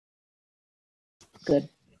Good.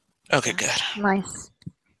 Okay, good. Nice.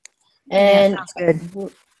 And, yeah, sounds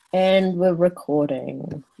good. and we're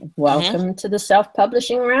recording. Welcome to the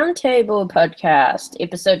Self-Publishing Roundtable podcast,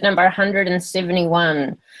 episode number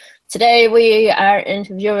 171. Today we are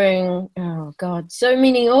interviewing, oh God, so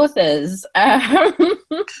many authors.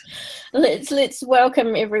 Let's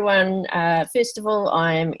welcome everyone. First of all,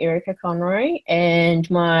 I'm Erica Conroy, and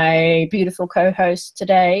my beautiful co-host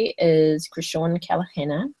today is Krishawn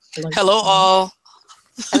Callahena. Hello all.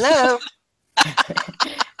 Hello.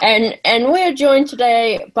 And we're joined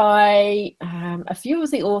today by a few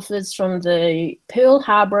of the authors from the Pearl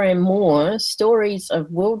Harbor and More Stories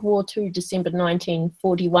of World War II, December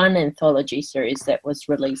 1941 anthology series that was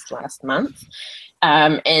released last month.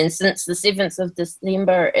 And since the 7th of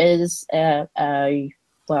December is an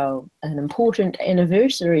important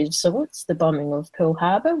anniversary of sorts, the bombing of Pearl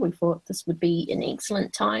Harbor, we thought this would be an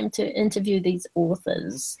excellent time to interview these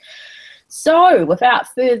authors. So, without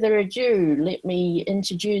further ado, let me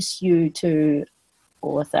introduce you to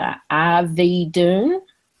author R.V. Doon.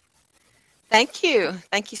 Thank you.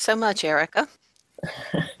 Thank you so much, Erica.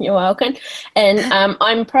 You're welcome. And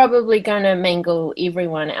I'm probably going to mangle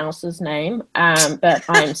everyone else's name, but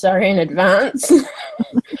I'm sorry in advance.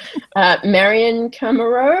 Marion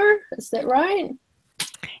Camaro, is that right?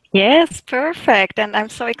 Yes, perfect. And I'm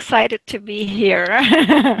so excited to be here.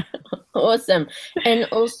 Awesome. And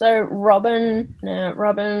also Robin,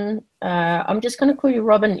 I'm just going to call you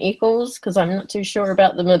Robin Eccles because I'm not too sure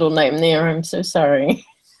about the middle name there. I'm so sorry.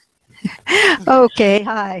 Okay,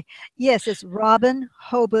 hi. Yes, it's Robin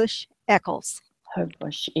Hobush Eccles.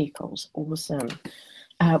 Hobush Eccles, awesome.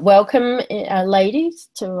 Welcome, ladies,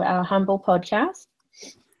 to our humble podcast.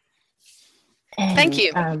 And, thank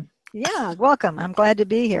you. Yeah, welcome. I'm glad to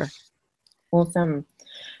be here. Awesome.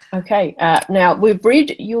 Okay, now we've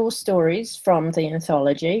read your stories from the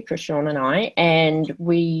anthology, Krishawn and I, and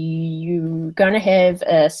you're going to have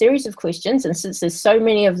a series of questions, and since there's so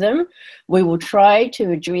many of them, we will try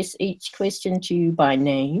to address each question to you by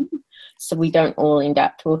name, so we don't all end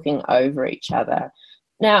up talking over each other.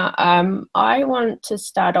 Now, I want to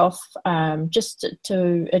start off just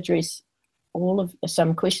to address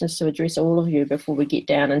some questions to address all of you before we get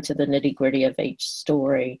down into the nitty-gritty of each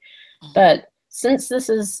story. But since this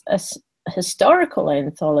is a historical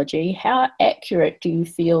anthology, how accurate do you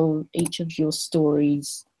feel each of your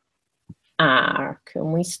stories are?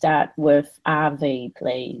 Can we start with RV,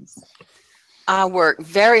 please? I work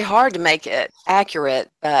very hard to make it accurate,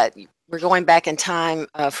 but we're going back in time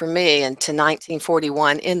for me into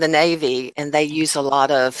 1941 in the Navy, and they use a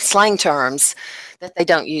lot of slang terms that they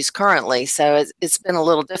don't use currently. So it's been a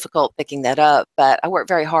little difficult picking that up, but I work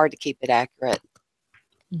very hard to keep it accurate.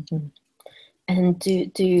 Mm-hmm. And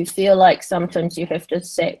do you feel like sometimes you have to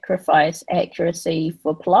sacrifice accuracy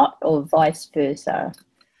for plot or vice versa?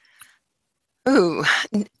 Ooh,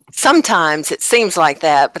 sometimes it seems like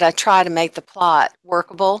that, but I try to make the plot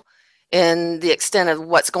workable in the extent of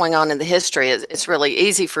what's going on in the history. It's really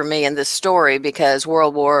easy for me in this story because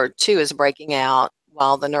World War II is breaking out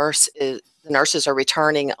while the nurses are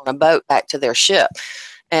returning on a boat back to their ship.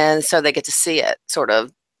 And so they get to see it sort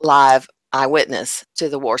of live eyewitness to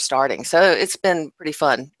the war starting. So it's been pretty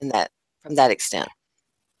fun from that extent.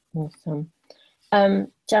 Awesome.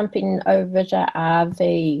 Jumping over to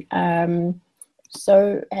RV.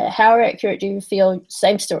 So how accurate do you feel,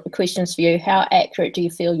 same questions for you, how accurate do you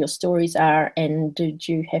feel your stories are, and did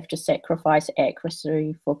you have to sacrifice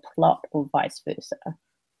accuracy for plot or vice versa?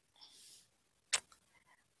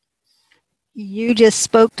 You just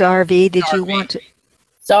spoke to RV. Did you want to?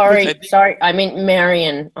 Sorry, I meant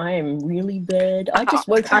Marion. I am really bad. I just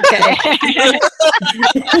woke up.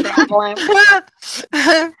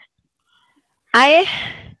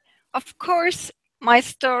 Of course, my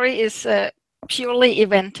story is purely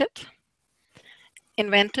invented,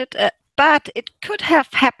 but it could have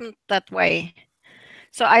happened that way.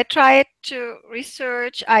 So I tried to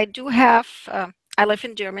research. I do have, I live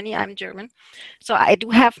in Germany, I'm German. So I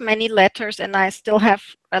do have many letters, and I still have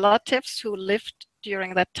relatives who lived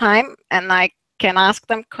during that time, and I can ask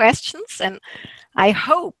them questions, and I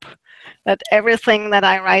hope that everything that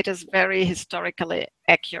I write is very historically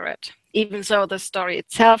accurate, even though the story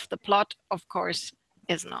itself, the plot, of course,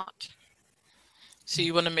 is not. So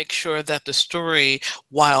you want to make sure that the story,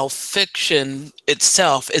 while fiction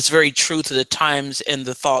itself, is very true to the times and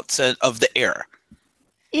the thoughts of the era.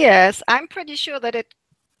 Yes, I'm pretty sure that it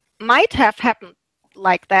might have happened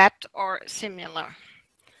like that or similar.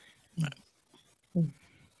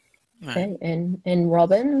 Okay, and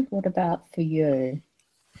Robin, what about for you?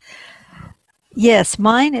 Yes,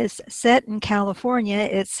 mine is set in California.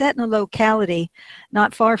 It's set in a locality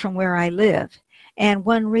not far from where I live. And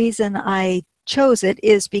one reason I chose it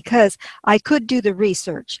is because I could do the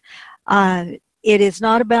research. It is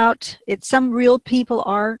not about, some real people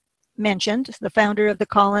are mentioned, the founder of the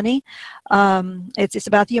colony. It's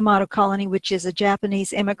about the Yamato colony, which is a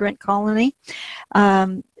Japanese immigrant colony.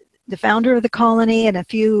 The founder of the colony and a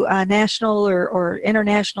few national or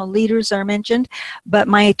international leaders are mentioned, but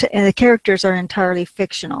the characters are entirely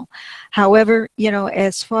fictional. However,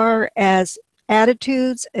 as far as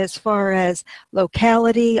attitudes, as far as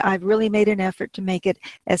locality, I've really made an effort to make it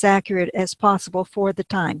as accurate as possible for the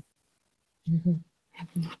time.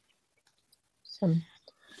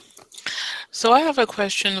 So I have a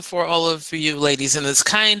question for all of you ladies, and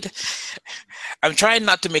I'm trying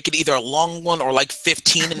not to make it either a long one or like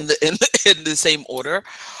 15 in the same order.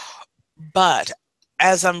 But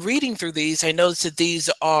as I'm reading through these, I notice that these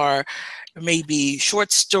are maybe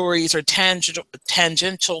short stories or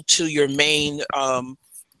tangential to your main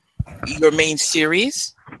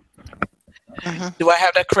series. Do I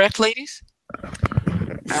have that correct, ladies?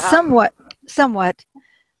 Somewhat.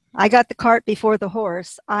 I got the cart before the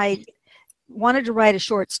horse. I wanted to write a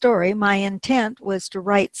short story. My intent was to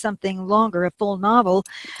write something longer, a full novel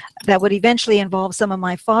that would eventually involve some of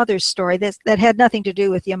my father's story that had nothing to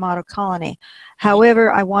do with the Yamato colony.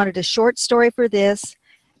 However, I wanted a short story for this,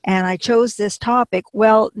 and I chose this topic.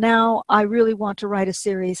 Well, now I really want to write a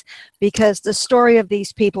series because the story of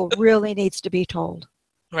these people really needs to be told.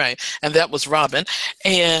 Right, and that was Robin.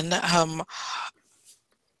 And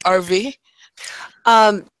RV?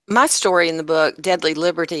 My story in the book, Deadly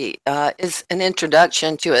Liberty, is an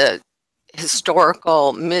introduction to a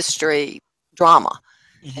historical mystery drama.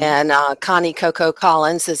 And Connie Coco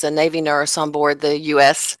Collins is a Navy nurse on board the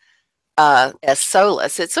USS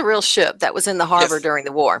Solus. It's a real ship that was in the harbor during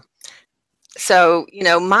the war. So,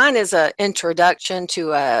 mine is an introduction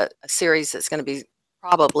to a series that's going to be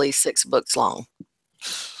probably 6 books long.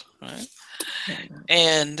 Right.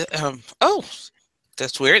 And, oh,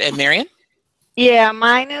 that's weird. And Marion? Yeah,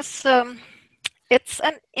 mine is, it's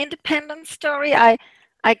an independent story. I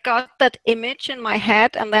got that image in my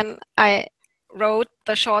head, and then I wrote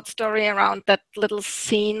the short story around that little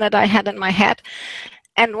scene that I had in my head.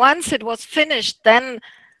 And once it was finished, then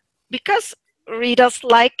because readers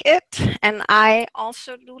like it, and I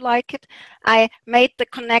also do like it, I made the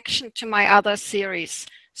connection to my other series.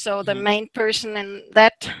 So the main person in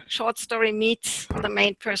that short story meets the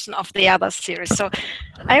main person of the other series. So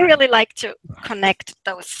I really like to connect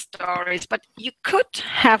those stories, but you could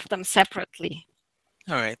have them separately.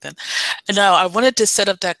 All right, then. Now, I wanted to set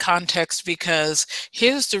up that context because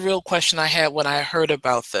here's the real question I had when I heard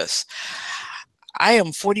about this. I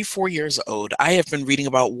am 44 years old. I have been reading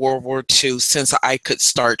about World War II since I could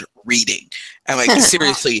start reading. And like,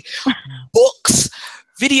 seriously, books,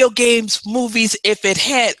 video games, movies, if it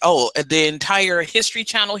had, the entire History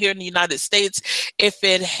Channel here in the United States, if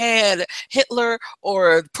it had Hitler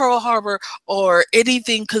or Pearl Harbor or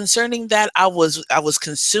anything concerning that, I was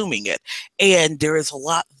consuming it. And there is a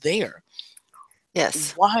lot there.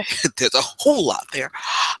 Yes. Why? There's a whole lot there.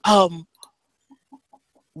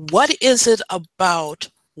 What is it about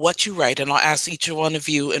what you write, and I'll ask each one of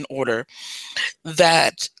you in order,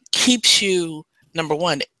 that keeps you, number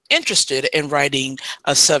one, interested in writing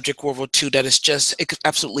a subject, World War II, that is just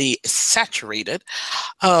absolutely saturated,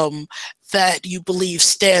 that you believe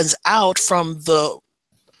stands out from the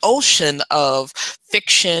ocean of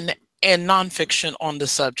fiction and nonfiction on the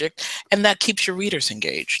subject, and that keeps your readers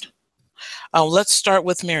engaged? Let's start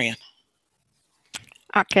with Marion.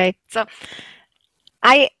 Okay, so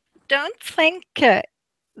I don't think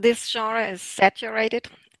this genre is saturated.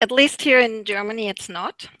 At least here in Germany, it's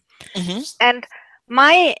not. And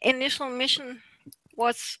my initial mission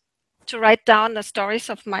was to write down the stories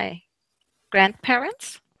of my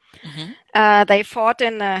grandparents. They fought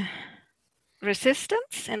in the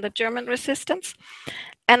resistance, in the German resistance.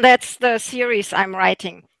 And that's the series I'm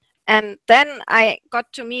writing. And then I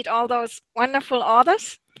got to meet all those wonderful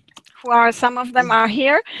authors some of them are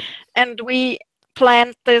here. And we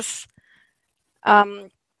planned this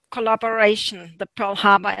collaboration, the Pearl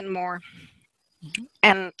Harbor and more.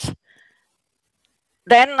 And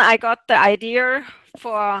then I got the idea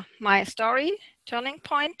for my story, Turning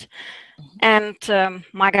Point. And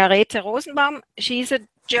Margarete Rosenbaum, she's a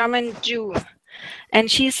German Jew. And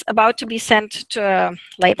she's about to be sent to a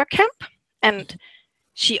labor camp. And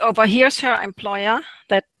she overhears her employer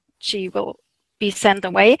that she will be sent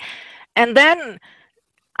away. And then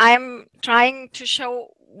I'm trying to show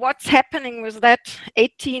what's happening with that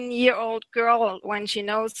 18-year-old girl when she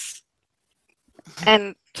knows,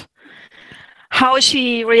 and how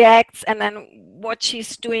she reacts, and then what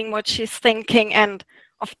she's doing, what she's thinking, and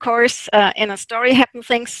of course, in a story happen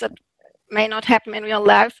things that may not happen in real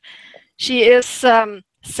life. She is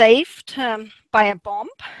saved by a bomb,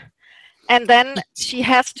 and then she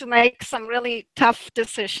has to make some really tough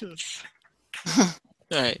decisions.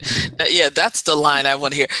 Right. Yeah, that's the line I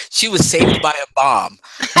want to hear. She was saved by a bomb.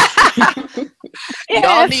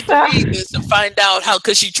 Y'all need to read this and find out how,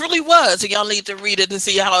 because she truly was, and y'all need to read it to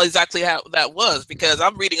see how exactly how that was, because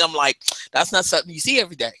I'm reading, I'm like, that's not something you see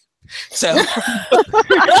every day. So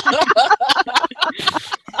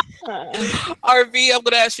RV, I'm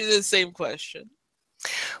going to ask you the same question.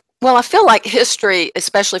 Well, I feel like history,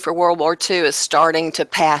 especially for World War II, is starting to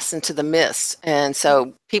pass into the mist. And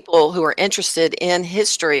so people who are interested in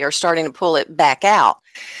history are starting to pull it back out.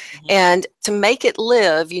 And to make it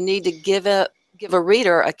live, you need to give a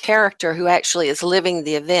reader a character who actually is living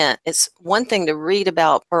the event. It's one thing to read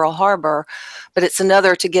about Pearl Harbor, but it's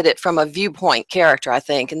another to get it from a viewpoint character, I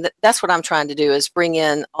think. And that's what I'm trying to do, is bring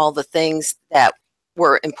in all the things that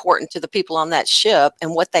were important to the people on that ship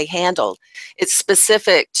and what they handled. It's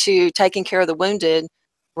specific to taking care of the wounded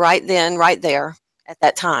right then, right there at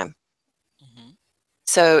that time.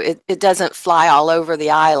 So it doesn't fly all over the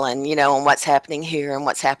island, you know, on what's happening here and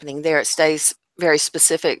what's happening there. It stays very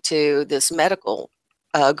specific to this medical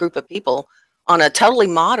group of people on a totally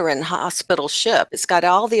modern hospital ship. It's got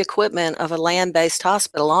all the equipment of a land-based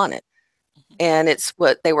hospital on it. And it's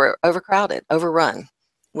what they were overcrowded, overrun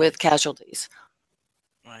with casualties.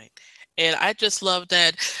 Right. And I just love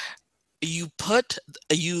that you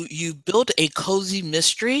build a cozy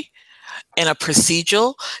mystery and a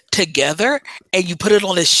procedural together, and you put it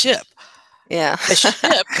on a ship. Yeah. A ship,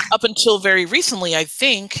 up until very recently, I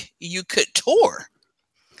think you could tour.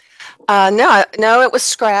 No, it was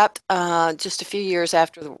scrapped just a few years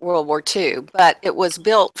after World War II, but it was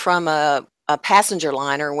built from a passenger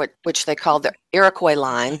liner, which they called the Iroquois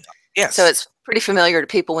line. Yes. So it's pretty familiar to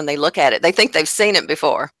people when they look at it. They think they've seen it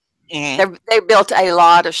before. They built a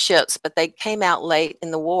lot of ships, but they came out late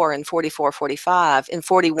in the war in 44, 45. In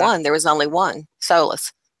 41, there was only one,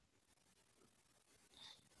 Solus.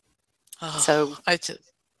 Oh, so I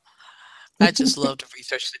just love the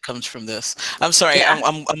research that comes from this. I'm sorry, yeah.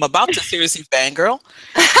 I'm about to seriously fangirl,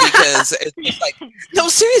 because it's just like, no,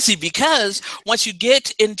 seriously, because once you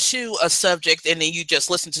get into a subject and then you just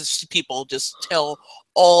listen to people just tell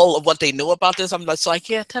all of what they know about this, I'm just like,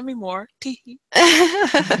 yeah, tell me more.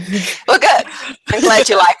 Well, good. I'm glad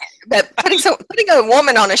you like it. But putting a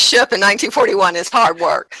woman on a ship in 1941 is hard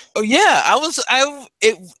work. Oh yeah,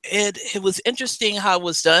 it was interesting how it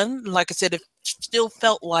was done. Like I said, it still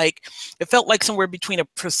felt like somewhere between a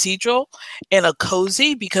procedural and a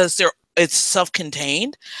cozy, because it's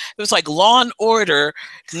self-contained. It was like Law and Order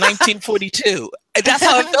 1942. That's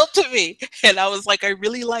how it felt to me, and I was like, I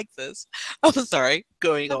really like this. I'm sorry,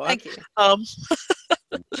 going on. Thank you.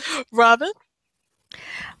 Robin?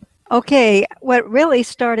 Okay, what really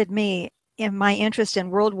started me in my interest in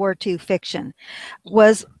World War II fiction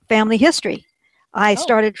was family history. I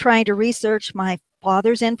started trying to research my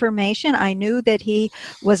father's information. I knew that he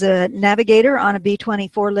was a navigator on a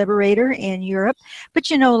B-24 Liberator in Europe, but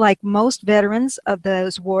you know, like most veterans of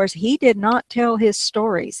those wars, he did not tell his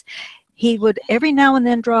stories. He would every now and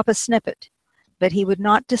then drop a snippet, but he would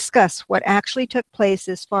not discuss what actually took place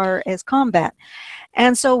as far as combat.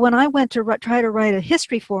 And so when I went to try to write a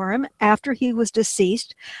history for him after he was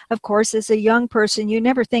deceased, of course, as a young person, you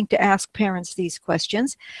never think to ask parents these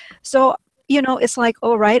questions. So, you know, it's like,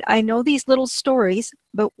 all right, I know these little stories,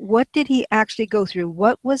 but what did he actually go through?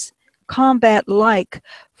 What was combat like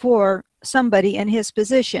for somebody in his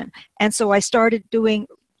position? And so I started doing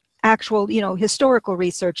actual, you know, historical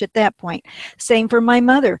research at that point. Same for my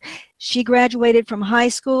mother. She graduated from high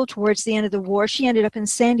school towards the end of the war. She ended up in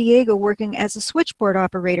San Diego working as a switchboard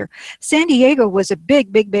operator. San Diego was a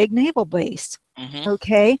big naval base.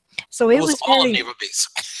 Okay, so it was all a naval base.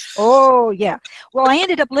 Oh yeah. Well, I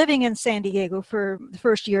ended up living in San Diego for the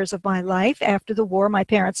first years of my life. After the war, my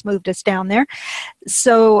parents moved us down there.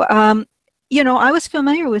 So you know, I was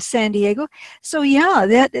familiar with San Diego. So yeah,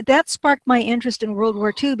 that sparked my interest in World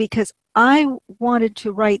War II, because I wanted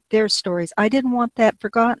to write their stories. I didn't want that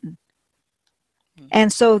forgotten.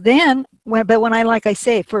 And so then, when I, like I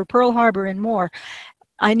say, for Pearl Harbor and more,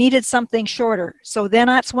 I needed something shorter. So then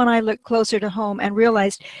that's when I looked closer to home and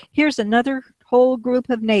realized, here's another whole group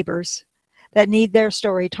of neighbors that need their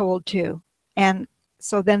story told too. And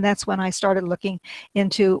so then that's when I started looking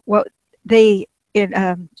into what they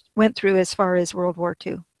went through as far as World War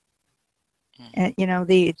II. And, you know,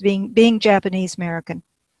 the being Japanese American.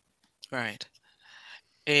 Right.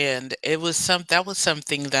 And that was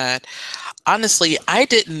something that honestly I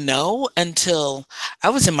didn't know until I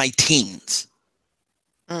was in my teens.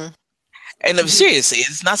 Mm. And seriously,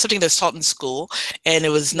 it's not something that's taught in school, and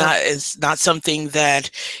it's not something that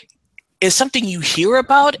is something you hear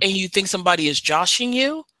about and you think somebody is joshing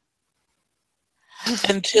you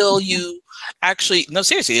until you actually, no,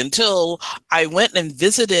 seriously, until I went and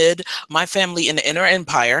visited my family in the Inner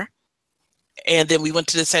Empire. And then we went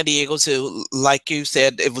to the San Diego Zoo. Like you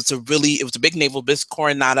said, it was a big naval base,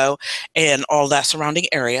 Coronado, and all that surrounding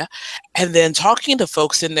area. And then talking to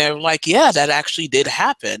folks in there, like, yeah, that actually did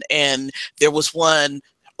happen. And there was one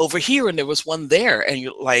over here and there was one there. And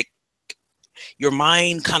you're like, your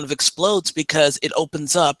mind kind of explodes because it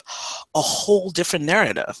opens up a whole different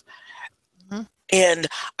narrative. Mm-hmm. And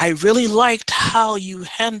I really liked how you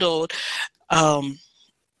handled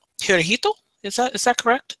Hirohito. Is that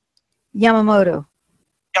correct? Yamamoto.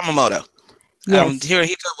 Yamamoto. Yes.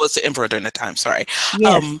 Hirohito was the emperor during that time. Sorry.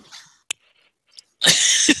 Yes.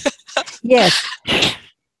 Yes.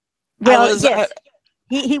 Well, yes.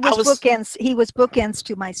 He was bookends. He was bookends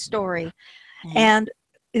to my story, and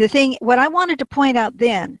the thing, what I wanted to point out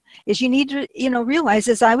then is you need to, realize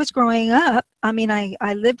as I was growing up, I mean,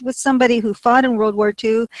 I lived with somebody who fought in World War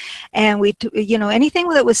II, and we, anything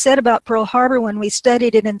that was said about Pearl Harbor when we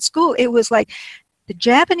studied it in school, it was like the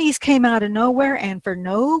Japanese came out of nowhere and for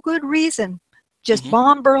no good reason just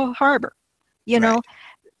bombed Pearl Harbor, know.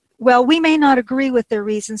 Well, we may not agree with their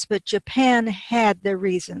reasons, but Japan had their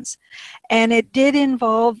reasons. And it did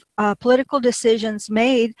involve political decisions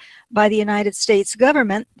made by the United States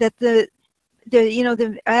government that the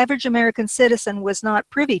average American citizen was not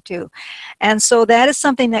privy to. And so that is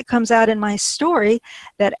something that comes out in my story,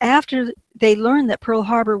 that after they learned that Pearl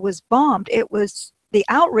Harbor was bombed, the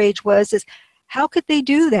outrage is how could they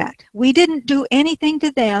do that? We didn't do anything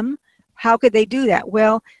to them. How could they do that?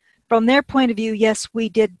 Well, from their point of view, yes, we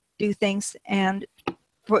did do things, and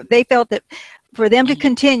they felt that for them to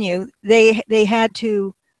continue, they had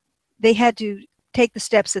to take the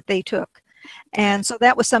steps that they took, and so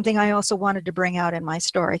that was something I also wanted to bring out in my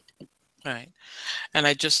story. Right, and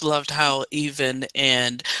I just loved how even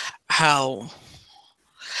and how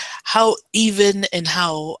even and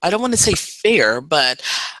how, I don't want to say fair, but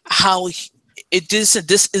how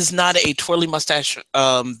this is not a twirly mustache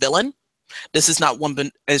villain. This is not one,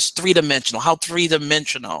 it's three-dimensional, how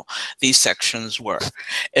three-dimensional these sections were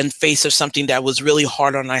in face of something that was really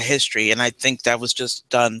hard on our history. And I think that was just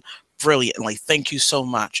done brilliantly. Thank you so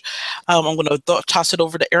much. I'm going to toss it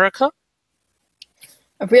over to Erica.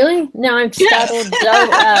 Really? No, I'm startled,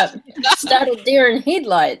 startled deer in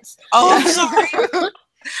headlights. Oh, I'm sorry.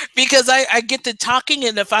 Because I get to talking,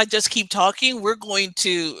 and if I just keep talking, we're going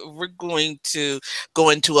to go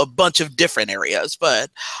into a bunch of different areas.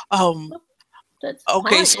 But That's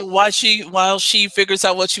okay, fine. so while she figures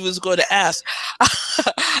out what she was going to ask,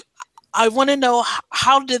 I want to know,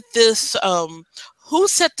 how did this who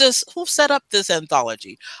set up this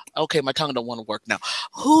anthology? Okay, my tongue don't want to work now.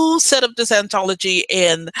 Who set up this anthology,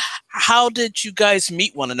 and how did you guys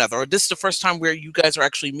meet one another? Or this is the first time where you guys are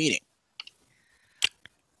actually meeting?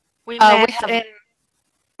 We met in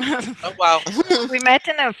oh, wow. we met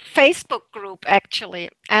in a Facebook group, actually,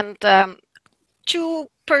 and two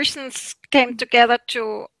persons came together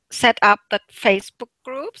to set up that Facebook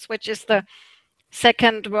groups, which is the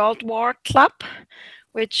Second World War Club,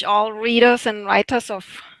 which all readers and writers of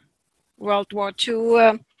World War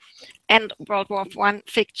II and World War I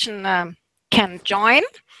fiction can join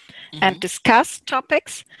and discuss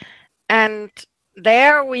topics. And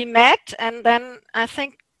there we met, and then I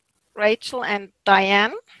think Rachel and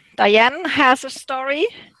Diane has a story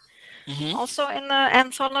also in the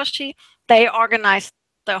anthology. They organized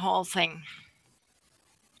the whole thing,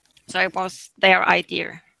 so it was their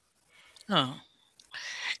idea. Oh.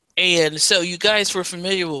 And so you guys were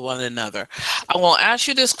familiar with one another. I won't ask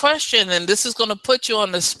you this question, and this is going to put you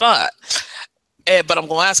on the spot, but I'm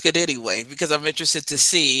going to ask it anyway because I'm interested to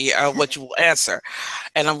see what you will answer.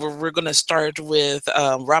 And we're going to start with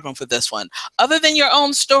Robin for this one. Other than your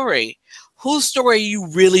own story, whose story are you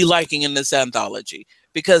really liking in this anthology?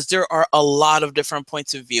 Because there are a lot of different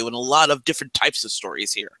points of view and a lot of different types of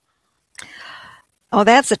stories here. Oh,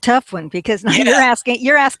 that's a tough one, because now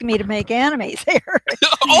you're asking me to make animes here.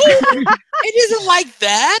 Oh, it isn't like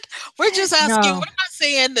that. We're just asking. No. We're not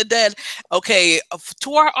saying that. Okay,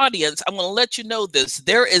 to our audience, I'm going to let you know this.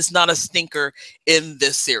 There is not a stinker in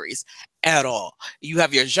this series at all. You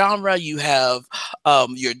have your genre, you have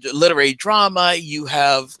your literary drama, you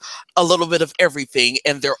have a little bit of everything,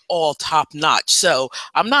 and they're all top notch. So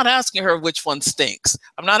I'm not asking her which one stinks.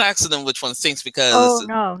 I'm not asking them which one stinks because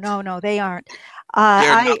no, they aren't.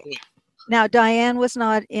 they're not. Now Diane was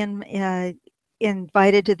not in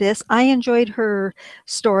invited to this. I enjoyed her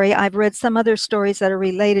story. I've read some other stories that are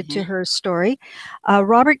related to her story.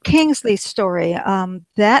 Robert Kingsley's story,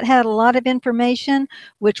 that had a lot of information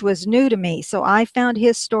which was new to me. So I found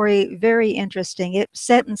his story very interesting. It's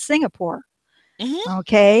set in Singapore.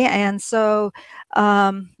 Okay, and so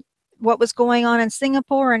what was going on in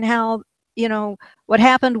Singapore and how, you know, what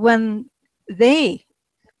happened when they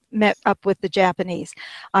met up with the Japanese.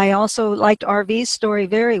 I also liked RV's story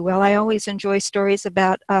very well. I always enjoy stories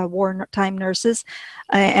about wartime nurses,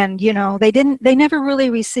 and you know, they never really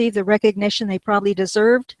received the recognition they probably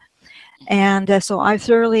deserved. And so I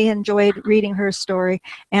thoroughly enjoyed reading her story,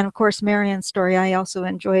 and of course Marion's story I also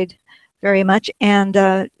enjoyed very much.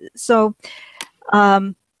 And so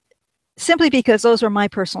simply because those were my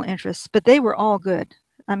personal interests, but they were all good.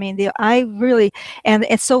 I mean, and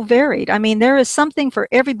it's so varied. I mean, there is something for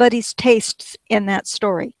everybody's tastes in that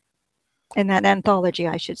story, in that anthology,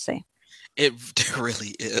 I should say. It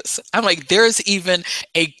really is. I'm like, there's even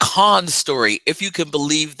a con story, if you can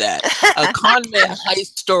believe that, a con man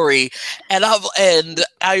heist story. And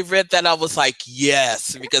I read that, I was like,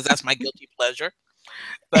 yes, because that's my guilty pleasure.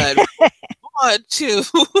 But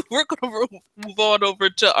we're going to move on over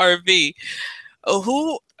to RV.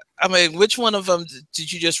 Which one of them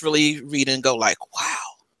did you just really read and go like, wow?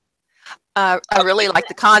 I really like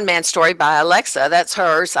the Con Man story by Alexa. That's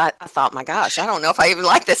hers. I thought, my gosh, I don't know if I even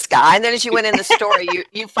like this guy. And then as you went in the story,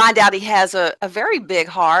 you find out he has a very big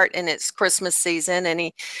heart, and it's Christmas season, and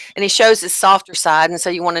he shows his softer side, and so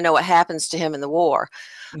you want to know what happens to him in the war.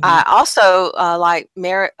 I also like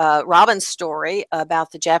Robin's story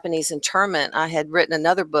about the Japanese internment. I had written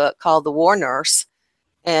another book called The War Nurse,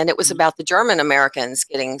 and it was about the German Americans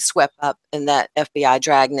getting swept up in that FBI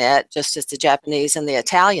dragnet, just as the Japanese and the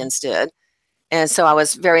Italians did. And so I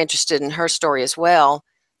was very interested in her story as well.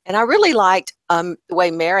 And I really liked the way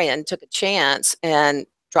Marion took a chance and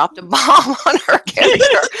dropped a bomb on her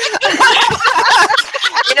character.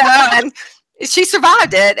 You know, and she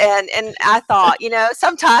survived it. And I thought, you know,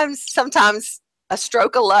 sometimes a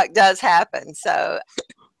stroke of luck does happen. So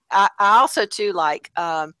I also too like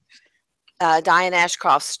Diane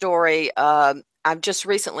Ashcroft's story. I've just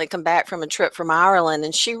recently come back from a trip from Ireland,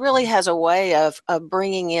 and she really has a way of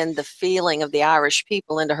bringing in the feeling of the Irish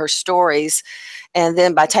people into her stories. And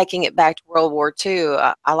then by taking it back to World War II,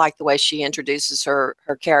 I like the way she introduces her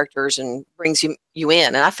characters and brings you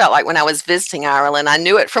in. And I felt like when I was visiting Ireland, I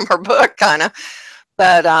knew it from her book kind of.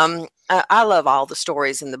 But I love all the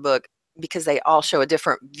stories in the book because they all show a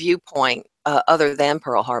different viewpoint other than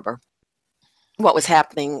Pearl Harbor, what was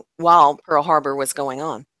happening while Pearl Harbor was going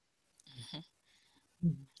on.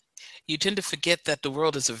 You tend to forget that the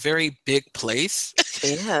world is a very big place.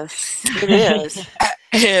 Yes, it is.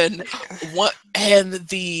 And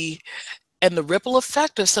the ripple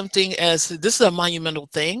effect of something as this is a monumental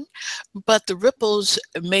thing, but the ripples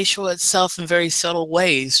may show itself in very subtle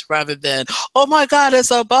ways rather than, oh my God,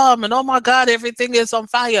 it's a bomb, and oh my God, everything is on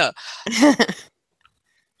fire.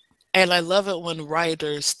 And I love it when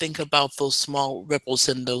writers think about those small ripples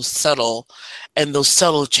and those subtle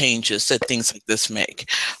changes that things like this make.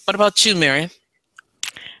 What about you, Marion?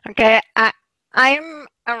 Okay, I'm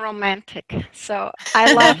a romantic, so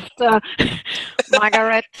I loved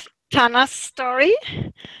Margaret Tanner's story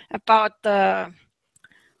about the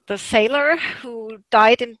sailor who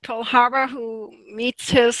died in Pearl Harbor, who meets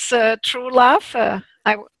his true love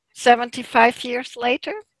 75 years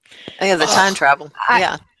later. Yeah, the time travel.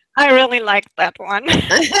 Yeah. I really liked that one.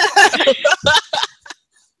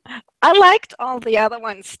 I liked all the other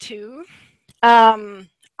ones too.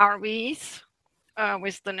 RVs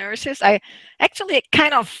with the nurses. I actually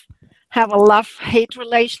kind of have a love-hate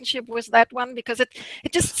relationship with that one because it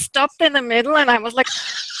just stopped in the middle, and I was like,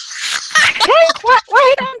 hey,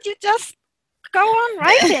 why don't you just go on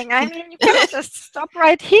writing? I mean, you can't just stop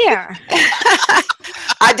right here.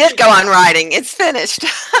 I did go on writing. It's finished.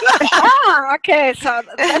 Okay. So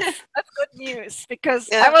that's good news because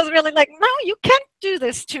I was really like, no, you can't do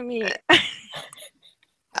this to me.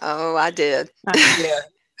 Oh, I did.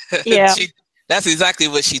 Yeah. That's exactly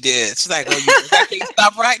what she did. She's like, oh, you can't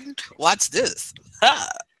stop writing? Watch this.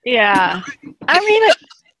 Yeah. I mean,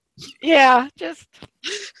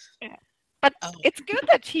 But it's good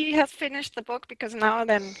that he has finished the book because now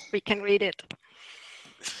then we can read it.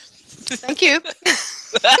 Thank you.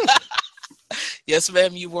 Yes,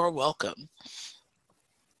 ma'am, you are welcome.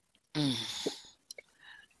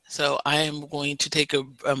 So I am going to take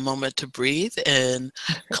a moment to breathe and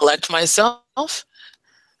collect myself.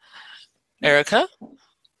 Erica?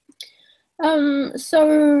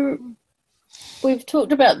 So we've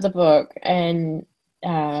talked about the book, and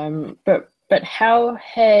but but how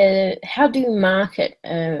do you market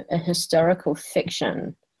a historical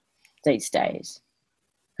fiction these days?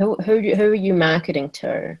 Who are you marketing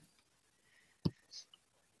to?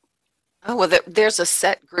 Oh, well, there's a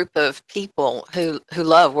set group of people who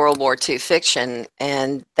love World War II fiction,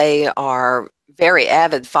 and they are very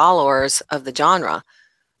avid followers of the genre.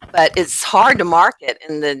 But it's hard to market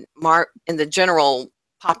in the general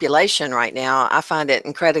population right now. I find it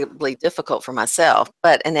incredibly difficult for myself.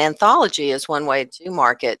 But an anthology is one way to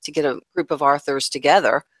market, to get a group of authors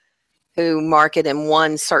together who market in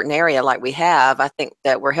one certain area like we have. I think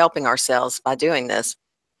that we're helping ourselves by doing this.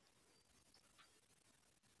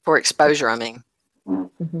 For exposure, I mean.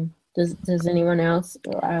 Mm-hmm. Does anyone else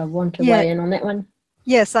want to weigh in on that one?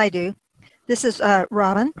 Yes, I do. This is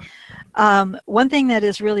Robin. One thing that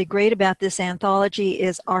is really great about this anthology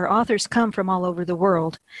is our authors come from all over the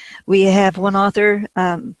world. We have one author,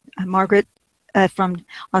 Margaret, from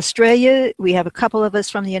Australia. We have a couple of us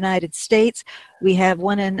from the United States. We have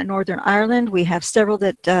one in Northern Ireland. We have several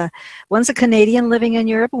that, one's a Canadian living in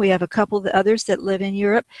Europe. We have a couple of others that live in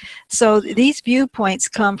Europe. So these viewpoints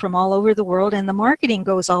come from all over the world, and the marketing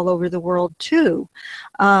goes all over the world too.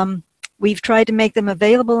 We've tried to make them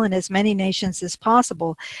available in as many nations as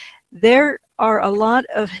possible. There are a lot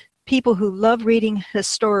of people who love reading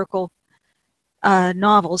historical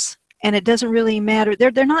novels, and it doesn't really matter.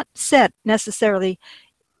 They're not set necessarily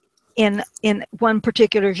in one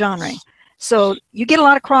particular genre. So you get a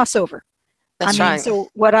lot of crossover. That's right. So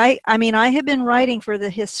what I have been writing for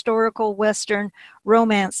the historical Western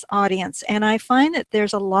romance audience, and I find that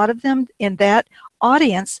there's a lot of them in that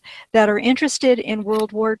audience that are interested in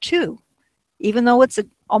World War II, even though it's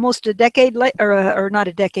almost a decade later, or not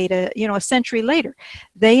a decade, a century later.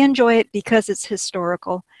 They enjoy it because it's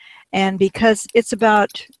historical, and because it's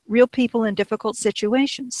about real people in difficult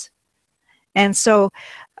situations. And so,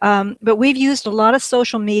 but we've used a lot of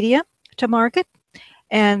social media to market,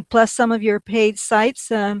 and plus some of your paid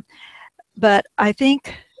sites. But I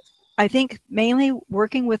think mainly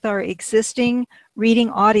working with our existing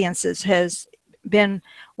reading audiences has been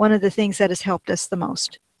one of the things that has helped us the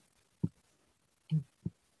most.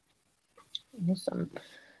 Awesome.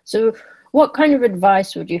 So what kind of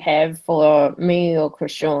advice would you have for me or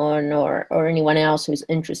Krishan or anyone else who's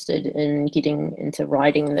interested in getting into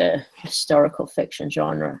writing the historical fiction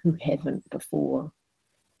genre who haven't before?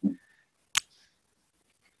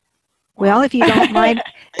 Well, if you don't mind,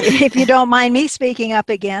 if you don't mind me speaking up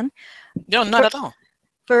again. No, not at all.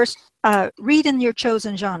 First, read in your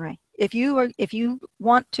chosen genre. If you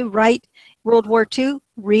want to write World War II,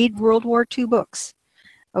 read World War II books.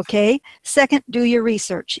 Okay. Second, do your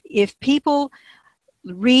research. If people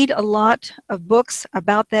read a lot of books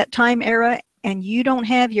about that time era and you don't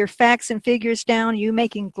have your facts and figures down, you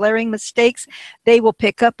making glaring mistakes, they will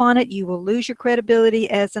pick up on it. You will lose your credibility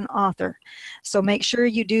as an author. So make sure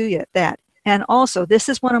you do that. And also, this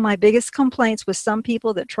is one of my biggest complaints with some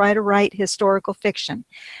people that try to write historical fiction.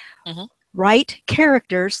 Mm-hmm. Write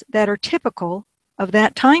characters that are typical of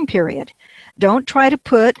that time period. Don't try to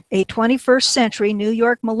put a 21st century New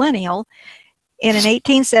York millennial in an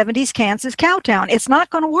 1870s Kansas cowtown. It's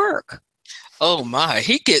not going to work. Oh my,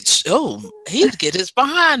 he'd get his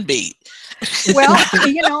behind beat. Well,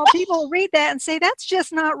 people read that and say that's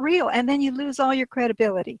just not real, and then you lose all your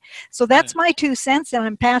credibility. So that's my 2 cents, and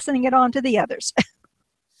I'm passing it on to the others.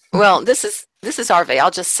 Well, this is RV.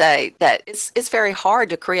 I'll just say that it's very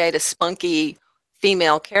hard to create a spunky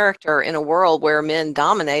female character in a world where men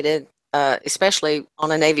dominated, especially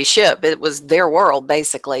on a Navy ship. It was their world,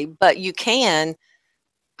 basically. But you can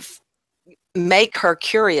make her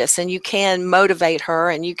curious, and you can motivate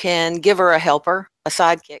her, and you can give her a helper, a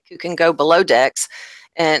sidekick who can go below decks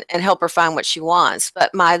and help her find what she wants.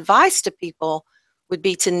 But my advice to people would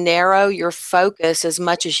be to narrow your focus as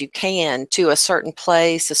much as you can to a certain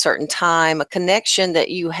place, a certain time, a connection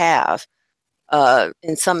that you have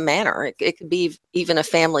in some manner. It could be even a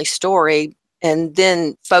family story, and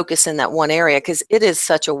then focus in that one area, because it is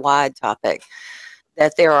such a wide topic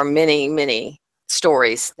that there are many, many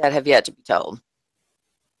stories that have yet to be told.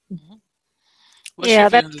 Mm-hmm. Yeah,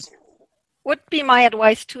 that would be my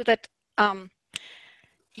advice too, that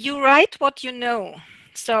you write what you know.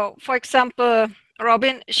 So, for example,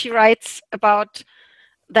 Robin, she writes about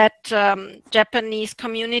that Japanese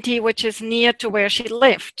community which is near to where she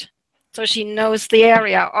lived. So she knows the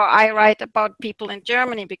area. Or I write about people in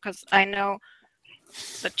Germany because I know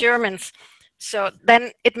the Germans. So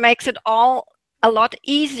then it makes it all a lot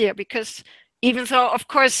easier, because even though, of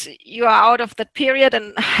course, you are out of that period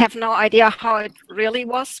and have no idea how it really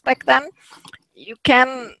was back then, you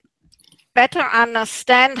can better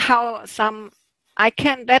understand how some I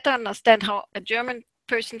can better understand how a German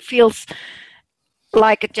person feels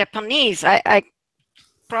like a Japanese. I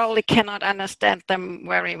probably cannot understand them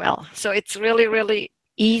very well. So it's really, really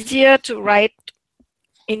easier to write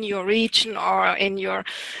in your region or in your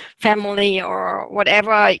family or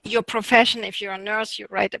whatever your profession. If you're a nurse, you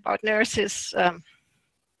write about nurses.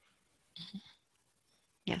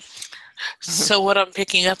 Yes. So what I'm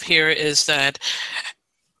picking up here is that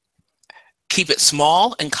keep it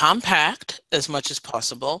small and compact as much as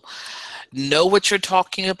possible. Know what you're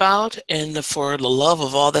talking about, and for the love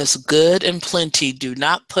of all that's good and plenty, do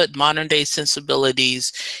not put modern day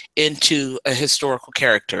sensibilities into a historical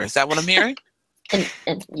character. Is that what I'm hearing?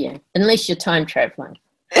 And yeah, unless you're time traveling.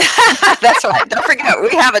 That's right. Don't forget, we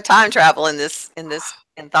have a time travel in this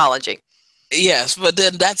anthology. Yes, but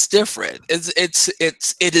then that's different.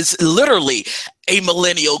 It is literally a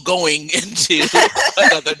millennial going into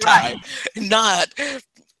another time, not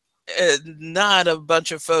a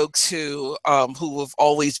bunch of folks who have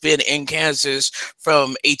always been in Kansas from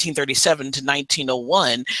 1837 to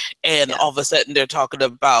 1901, and all of a sudden they're talking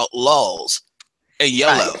about lulls and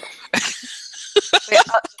yellow. Right.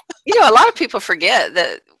 You know, a lot of people forget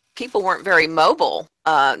that people weren't very mobile.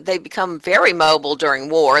 They become very mobile during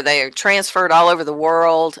war. They are transferred all over the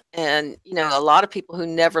world, and you know, a lot of people who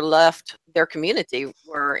never left their community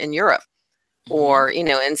were in Europe or, you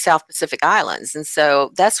know, in South Pacific Islands. And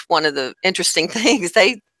so that's one of the interesting things.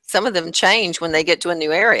 Some of them change when they get to a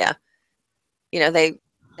new area. You know, they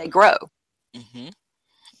grow.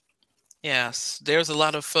 Yes, there's a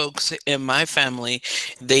lot of folks in my family.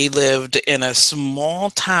 They lived in a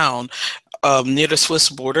small town near the Swiss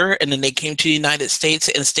border, and then they came to the United States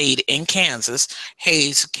and stayed in Kansas,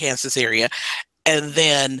 Hayes, Kansas area. And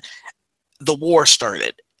then the war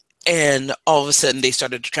started. And all of a sudden they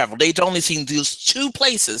started to travel. They'd only seen these two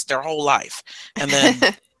places their whole life. And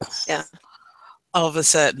then all of a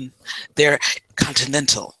sudden they're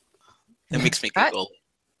continental. That makes me giggle.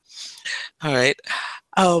 All right.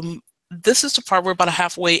 This is the part we're about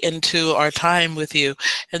halfway into our time with you.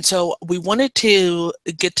 And so we wanted to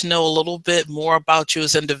get to know a little bit more about you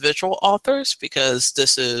as individual authors, because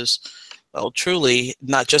this is, well, truly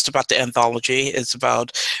not just about the anthology, it's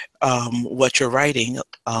about what you're writing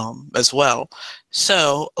as well.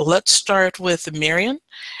 So let's start with Marion.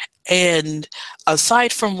 And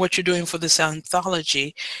aside from what you're doing for this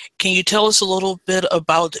anthology, can you tell us a little bit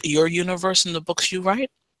about your universe and the books you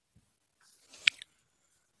write?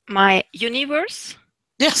 My universe?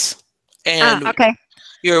 Yes. And okay.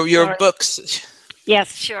 Your books.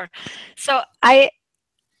 Yes, sure. So I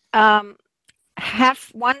have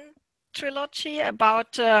one trilogy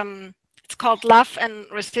about, it's called Love and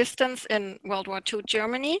Resistance in World War II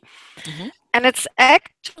Germany. And it's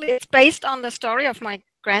based on the story of my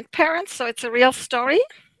grandparents. So it's a real story.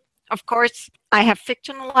 Of course, I have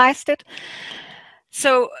fictionalized it.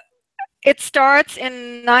 So it starts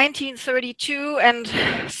in 1932 and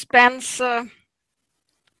spans a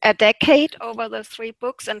decade over the three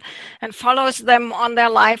books, and follows them on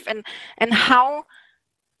their life and how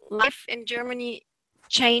life in Germany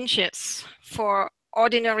changes for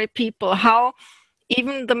ordinary people, how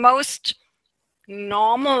even the most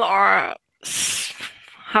normal, or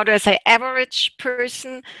how do I say, average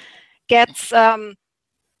person gets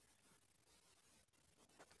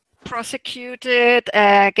prosecuted,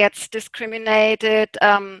 gets discriminated.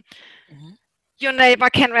 Your neighbor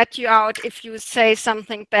can rat you out if you say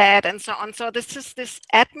something bad, and so on. So this is this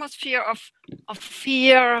atmosphere of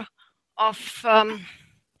fear, of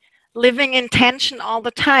living in tension all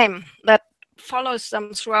the time that follows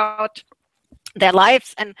them throughout their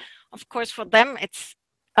lives. And of course, for them, it's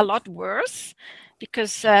a lot worse,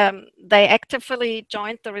 because they actively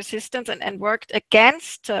joined the resistance and worked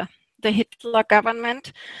against the Hitler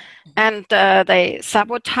government, and they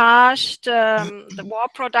sabotaged the war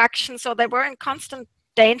production. So they were in constant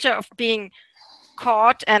danger of being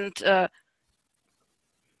caught and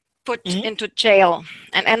put into jail.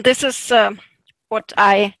 And this is what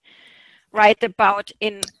I write about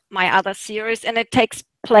in my other series, and it takes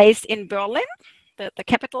place in Berlin, the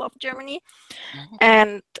capital of Germany.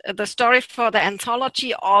 And the story for the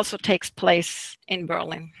anthology also takes place in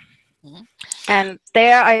Berlin. And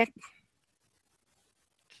there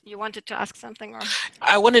you wanted to ask something? Or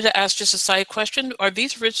I wanted to ask just a side question. Are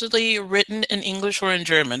these originally written in English or in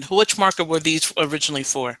German? Which market were these originally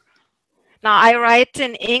for? Now, I write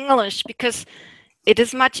in English because it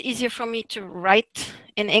is much easier for me to write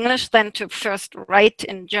in English than to first write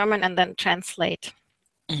in German and then translate.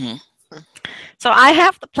 So I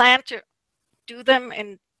have the plan to do them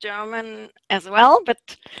in German as well,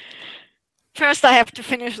 but First, I have to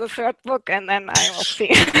finish the third book, and then I will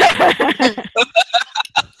see.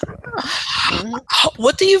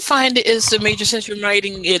 What do you find is the major, since you're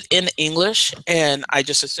writing it in English, and I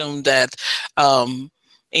just assume that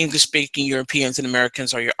English-speaking Europeans and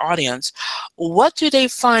Americans are your audience, what do they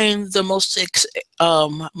find the most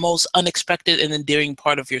most unexpected and endearing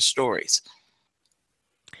part of your stories?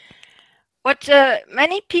 What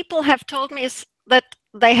many people have told me is that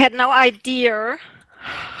they had no idea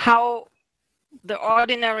how the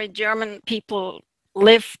ordinary German people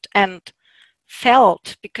lived and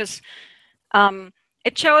felt, because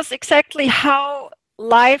it shows exactly how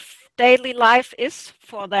daily life is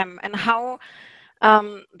for them, and how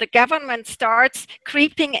the government starts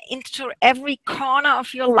creeping into every corner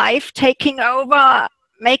of your life, taking over,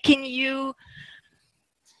 making you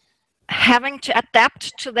having to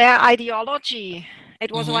adapt to their ideology.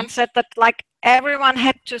 It was once said that like everyone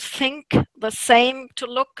had to think the same, to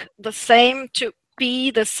look the same, to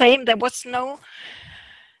be the same. There was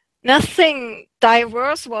nothing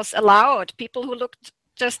diverse was allowed. People who looked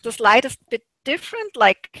just the slightest bit different,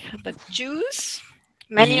 like the Jews,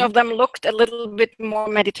 many of them looked a little bit more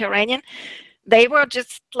Mediterranean. They were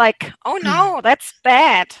just like, oh no, that's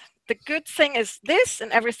bad. The good thing is this,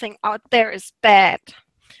 and everything out there is bad.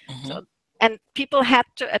 So, and people had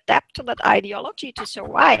to adapt to that ideology to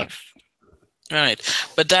survive. Right,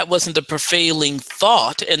 but that wasn't the prevailing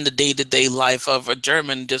thought in the day-to-day life of a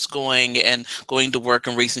German, just going to work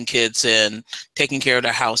and raising kids and taking care of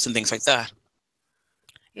their house and things like that.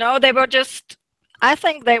 No, they were just, I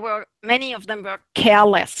think many of them were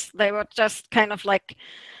careless. They were just kind of like,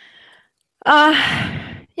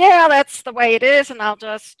 yeah, that's the way it is, and I'll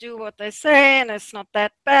just do what they say, and it's not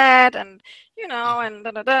that bad, and you know, and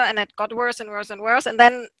and it got worse and worse and worse, and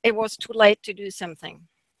then it was too late to do something.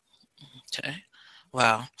 Okay,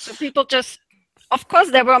 wow. So people just, of course,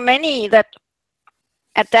 there were many that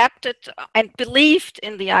adapted and believed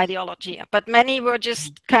in the ideology, but many were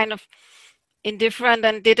just kind of indifferent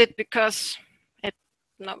and did it because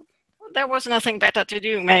there was nothing better to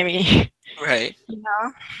do, maybe. Right. You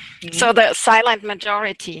know? So the silent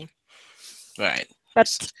majority. Right.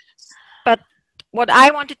 But what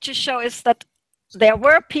I wanted to show is that there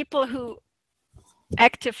were people who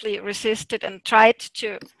actively resisted and tried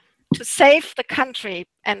to save the country,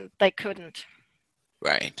 and they couldn't.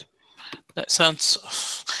 Right. That's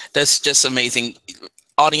just amazing.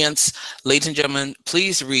 Audience, ladies and gentlemen,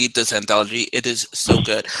 please read this anthology. It is so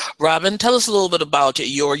good. Robin, tell us a little bit about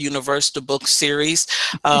your Universe the Book series.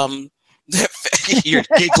 You're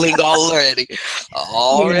giggling already.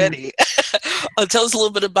 Yeah. Tell us a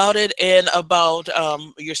little bit about it and about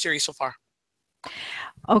your series so far.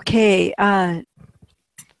 Okay.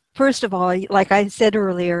 First of all, like I said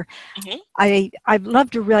earlier, I've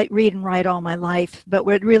loved to read and write all my life, but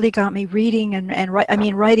what really got me reading and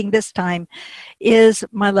writing this time is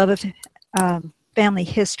my love of family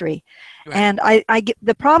history. Right. And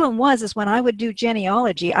the problem is when I would do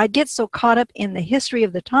genealogy, I'd get so caught up in the history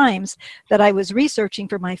of the times that I was researching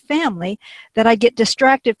for my family that I get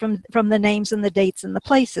distracted from the names and the dates and the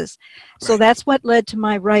places. Right. So that's what led to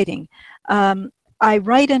my writing. I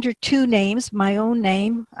write under two names, my own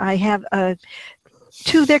name. I have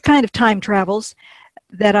two, they're kind of time travels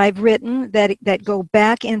that I've written that go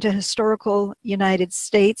back into historical United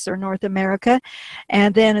States or North America.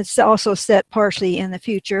 And then it's also set partially in the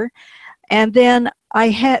future. And then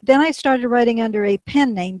I started writing under a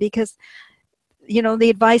pen name because, you know,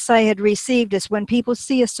 the advice I had received is when people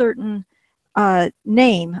see a certain author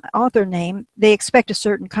name, they expect a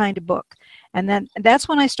certain kind of book. And that's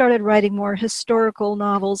when I started writing more historical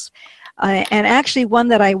novels. And actually one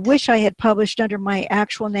that I wish I had published under my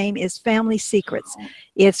actual name is Family Secrets.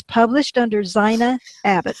 It's published under Zina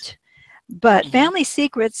Abbott. But Family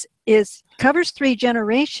Secrets covers 3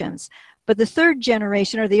 generations. But the 3rd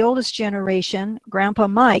generation, or the oldest generation, Grandpa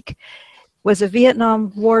Mike, was a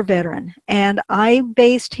Vietnam War veteran. And I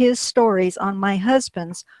based his stories on my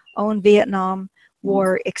husband's own Vietnam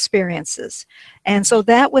War experiences. And so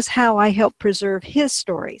that was how I helped preserve his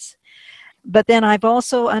stories. But then I've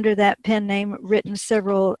also, under that pen name, written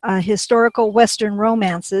several historical Western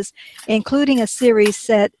romances, including a series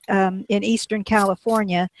set in Eastern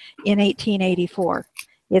California in 1884.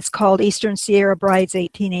 It's called Eastern Sierra Brides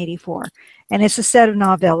 1884. And it's a set of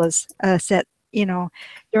novellas set, you know,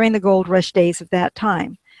 during the gold rush days of that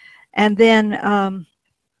time. And then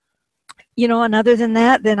you know, and other than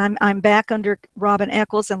that, then I'm back under Robin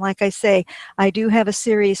Eccles, and like I say, I do have a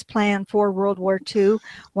series planned for World War II,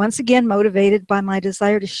 once again motivated by my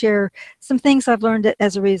desire to share some things I've learned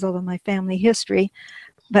as a result of my family history.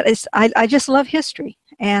 But I just love history,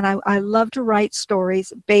 and I love to write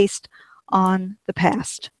stories based on the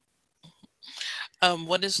past.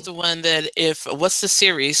 What is the one that what's the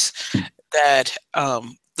series that,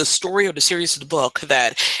 the story or the series of the book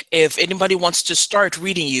that if anybody wants to start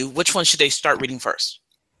reading you, which one should they start reading first?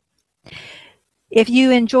 If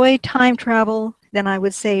you enjoy time travel, then I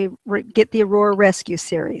would say get the Aurora Rescue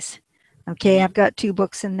series. Okay, I've got 2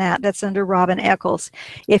 books in that. That's under Robin Eccles.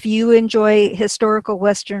 If you enjoy historical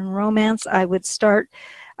Western romance, I would start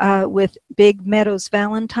with Big Meadows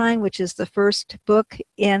Valentine, which is the first book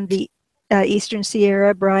in the Eastern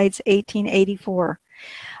Sierra Brides 1884.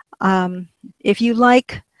 If you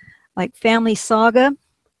like family saga,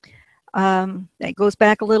 that goes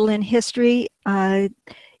back a little in history.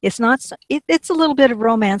 It's not. It's a little bit of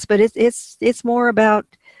romance, but it's more about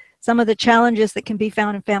some of the challenges that can be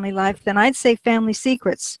found in family life. Then I'd say Family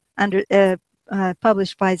Secrets, under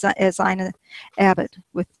published by Zina Abbott.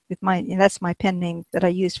 With my, that's my pen name that I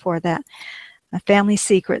used for that. Family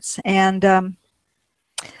Secrets, and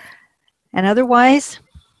otherwise,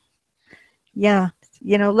 yeah,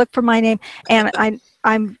 look for my name. And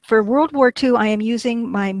I'm for World War II, I am using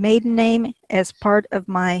my maiden name as part of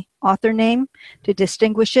my author name to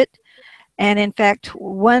distinguish it. And in fact,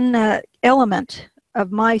 one element of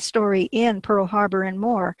my story in Pearl Harbor and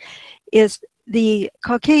more is the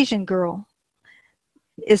Caucasian girl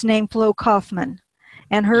is named Flo Kaufman,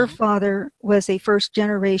 and her father was a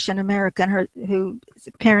first-generation American whose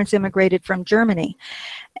parents immigrated from Germany.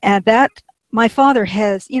 And that my father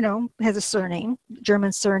has a surname,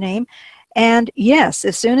 German surname. And yes,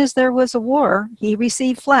 as soon as there was a war, he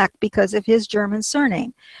received flack because of his German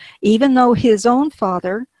surname, even though his own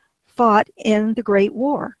father fought in the Great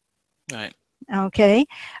War. Right. Okay.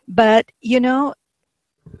 But,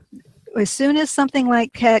 as soon as something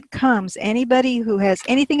like that comes, anybody who has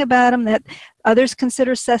anything about them that others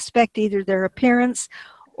consider suspect, either their appearance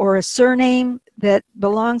or a surname that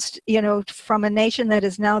belongs, from a nation that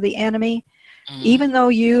is now the enemy, even though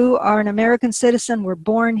you are an American citizen, were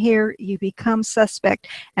born here, you become suspect.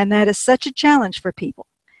 And that is such a challenge for people.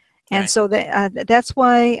 And so that's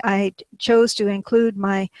why I chose to include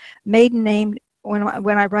my maiden name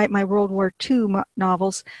when I write my World War II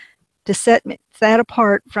novels, to set that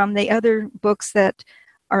apart from the other books that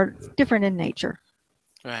are different in nature.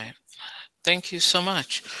 Right. Thank you so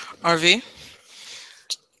much. RV?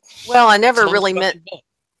 Well, I never really meant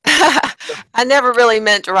I never really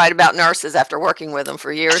meant to write about nurses after working with them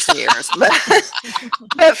for years and years,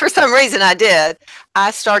 but for some reason I did.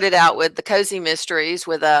 I started out with the Cozy Mysteries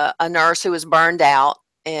with a nurse who was burned out,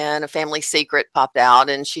 and a family secret popped out,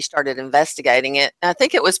 and she started investigating it. And I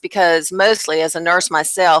think it was because, mostly as a nurse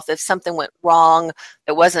myself, if something went wrong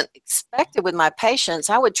that wasn't expected with my patients,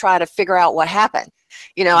 I would try to figure out what happened.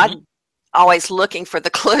 I'd always looking for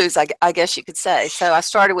the clues, I guess you could say. So I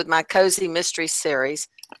started with my Cozy Mystery series,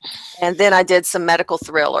 and then I did some medical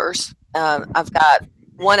thrillers. I've got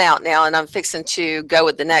one out now, and I'm fixing to go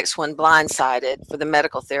with the next one, Blindsided, for the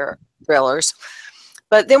medical thrillers.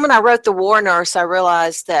 But then when I wrote The War Nurse, I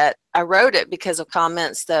realized that I wrote it because of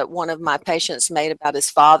comments that one of my patients made about his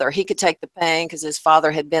father. He could take the pain because his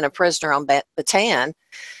father had been a prisoner on Bataan.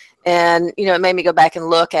 And, it made me go back and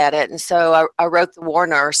look at it. And so I wrote The War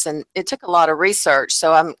Nurse, and it took a lot of research.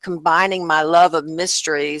 So I'm combining my love of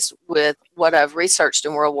mysteries with what I've researched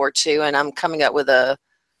in World War II, and I'm coming up with a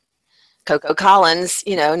Coco Collins,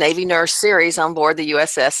 Navy nurse series on board the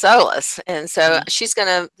USS Solus. And so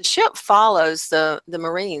the ship follows the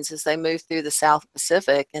Marines as they move through the South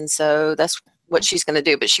Pacific. And so that's what she's going to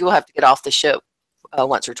do, but she will have to get off the ship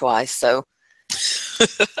once or twice. So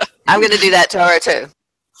I'm going to do that to her too.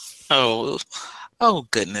 Oh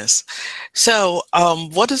goodness. So,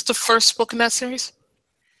 what is the first book in that series?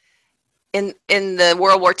 In the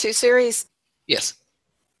World War II series? Yes.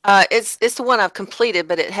 It's the one I've completed,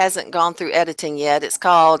 but it hasn't gone through editing yet. I've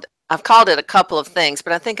called it a couple of things,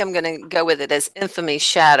 but I think I'm going to go with it as Infamy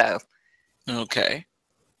Shadow. Okay.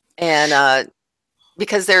 And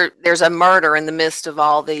because there's a murder in the midst of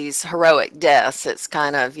all these heroic deaths, it's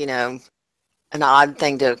kind of, an odd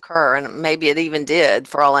thing to occur, and maybe it even did,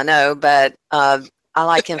 for all I know, but I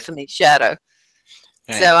like Infamy Shadow.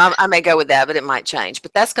 Right. So I may go with that, but it might change.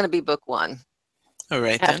 But that's going to be book one. All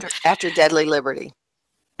right, after Deadly Liberty.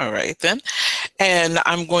 All right, then. And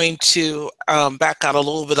I'm going to back out a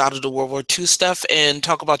little bit out of the World War II stuff and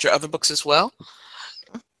talk about your other books as well.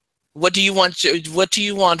 What do you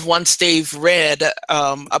want once they've read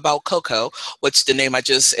about Coco, which the name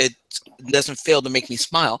it doesn't fail to make me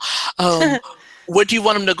smile. What do you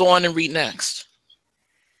want them to go on and read next?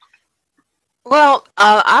 Well,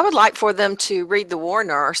 I would like for them to read The War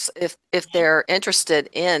Nurse if they're interested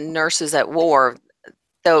in nurses at war.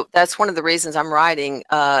 though that's one of the reasons I'm writing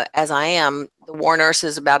as I am. The War Nurse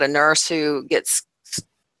is about a nurse who gets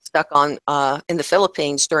stuck on in the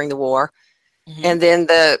Philippines during the war. And then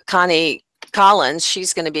the Connie Collins,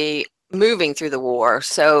 she's going to be moving through the war.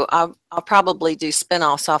 So I'll probably do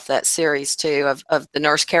spinoffs off that series too of the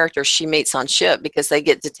nurse characters she meets on ship, because they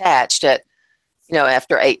get detached at,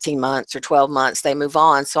 after 18 months or 12 months, they move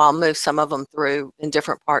on. So I'll move some of them through in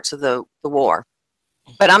different parts of the war.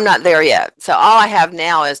 But I'm not there yet. So all I have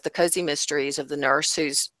now is the cozy mysteries of the nurse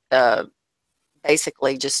who's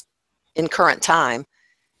basically just in current time,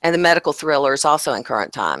 and the medical thrillers also in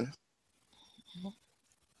current time.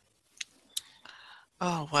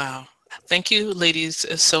 Oh, wow. Thank you, ladies,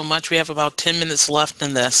 so much. We have about 10 minutes left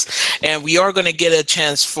in this, and we are going to get a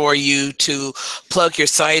chance for you to plug your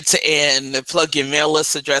sites and plug your mail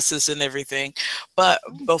list addresses and everything. But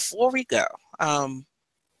before we go,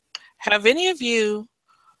 have any of you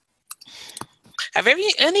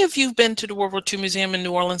been to the World War II Museum in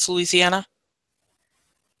New Orleans, Louisiana?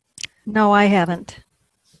 No, I haven't.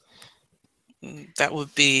 That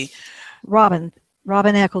would be Robin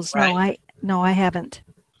Eccles. Right. No, I haven't.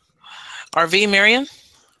 RV, Marion?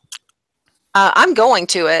 I'm going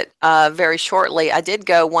to it very shortly. I did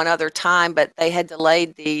go one other time, but they had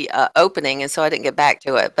delayed the opening, and so I didn't get back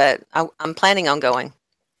to it. But I'm planning on going.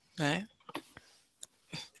 Okay.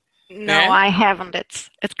 No, Yeah. I haven't. It's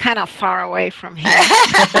kind of far away from here.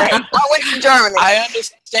 I went to Germany. I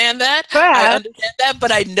understand that.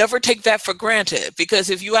 But I never take that for granted, because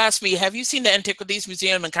if you ask me, have you seen the Antiquities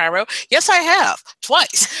Museum in Cairo? Yes, I have,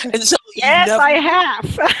 twice. And so Yes, I have.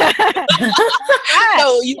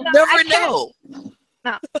 so you never know.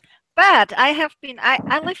 No, but I have been.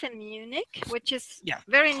 I live in Munich, which is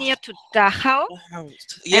very near to Dachau.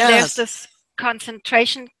 Yes. And there's this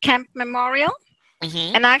concentration camp memorial.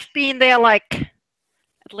 Mm-hmm. And I've been there like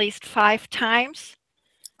at least 5 times,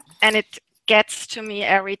 and it gets to me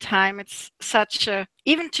every time. It's such a,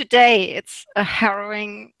 even today, it's a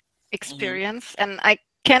harrowing experience, and I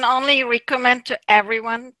can only recommend to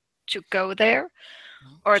everyone to go there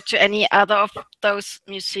or to any other of those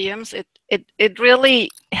museums. It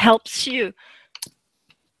really helps you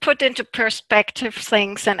put into perspective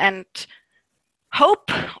things and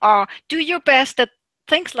hope, or do your best that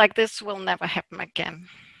things like this will never happen again.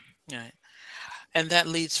 Right. And that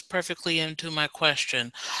leads perfectly into my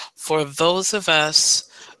question. For those of us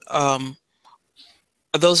in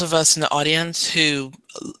the audience who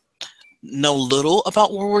know little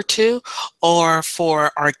about World War II, or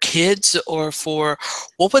for our kids, or for,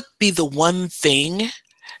 what would be the one thing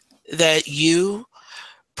that you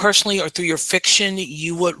personally or through your fiction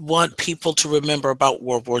you would want people to remember about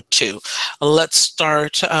World War II? Let's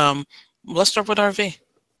start with RV.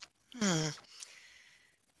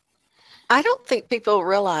 I don't think people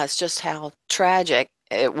realize just how tragic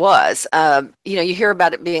it was. You hear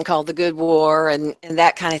about it being called the Good War and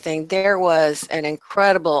that kind of thing. There was an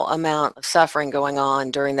incredible amount of suffering going on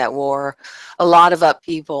during that war. A lot of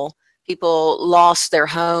upheaval. People lost their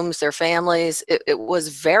homes, their families. It was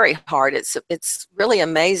very hard. It's really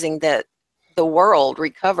amazing that the world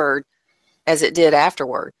recovered as it did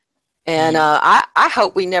afterward. And I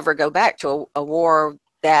hope we never go back to a war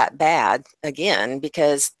that bad again,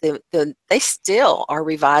 because they still are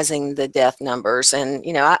revising the death numbers. And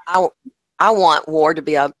I want war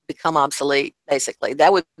to become obsolete. Basically,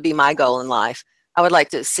 that would be my goal in life. I would like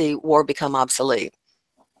to see war become obsolete.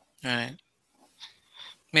 All right,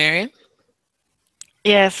 Marion?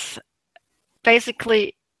 Yes,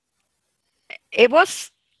 basically,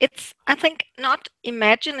 it's I think not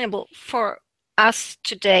imaginable for us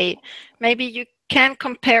today. Maybe you can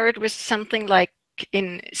compare it with something like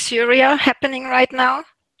in Syria happening right now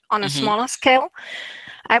on a smaller scale.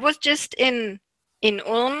 I was just in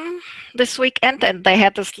Ulm this weekend, and they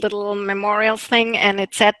had this little memorial thing, and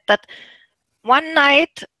it said that one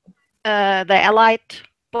night the Allied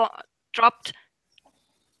dropped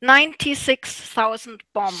 96,000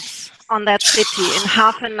 bombs on that city in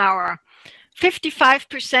half an hour.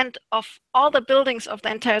 55% of all the buildings of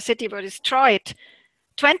the entire city were destroyed.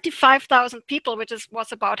 25,000 people, which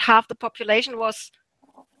was about half the population, was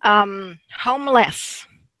homeless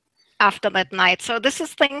after that night. So this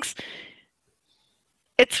is things,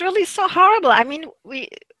 it's really so horrible. I mean, we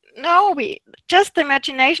just the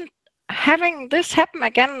imagination having this happen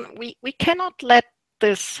again, we cannot let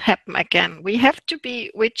this happen again. We have to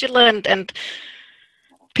be vigilant and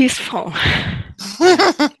peaceful.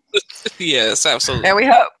 Yes, absolutely. And we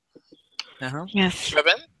hope. Yes.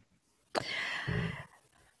 Robin?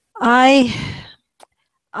 I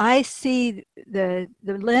see the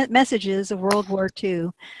messages of World War II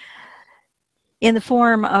in the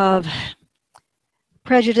form of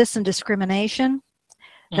prejudice and discrimination.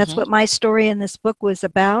 That's what my story in this book was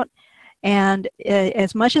about. And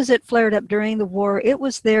as much as it flared up during the war, it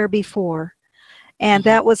was there before. And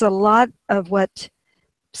that was a lot of what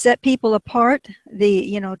set people apart,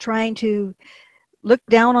 trying to look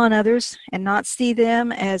down on others and not see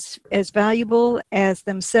them as valuable as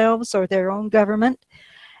themselves or their own government.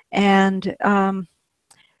 And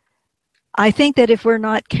I think that if we're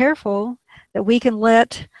not careful, that we can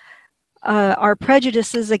let our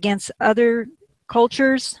prejudices against other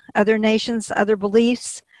cultures, other nations, other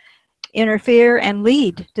beliefs interfere and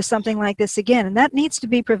lead to something like this again. And that needs to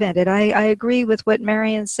be prevented. I agree with what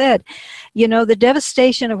Marion said. The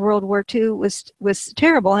devastation of World War II was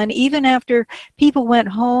terrible. And even after people went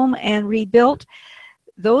home and rebuilt,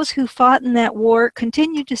 those who fought in that war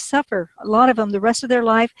continued to suffer. A lot of them, the rest of their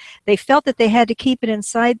life, they felt that they had to keep it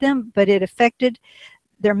inside them, but it affected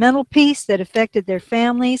their mental peace, that affected their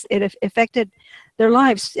families, it affected their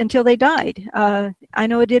lives until they died. I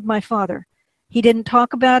know it did my father. He didn't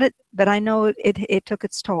talk about it, but I know it took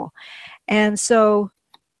its toll. And so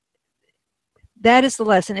that is the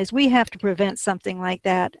lesson, is we have to prevent something like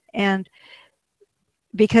that. And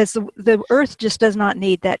because the earth just does not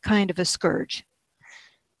need that kind of a scourge.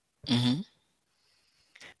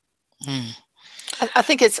 I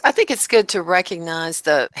think it's good to recognize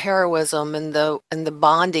the heroism and the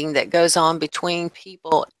bonding that goes on between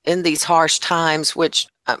people in these harsh times, which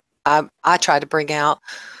I try to bring out.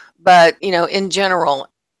 But in general,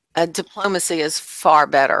 diplomacy is far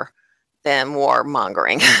better than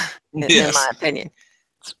warmongering, in my opinion.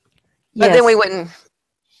 But then we wouldn't.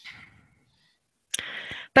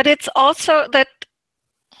 But it's also that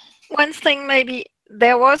one thing maybe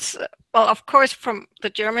there was, well, of course, from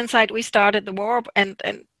the German side, we started the war and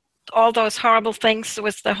all those horrible things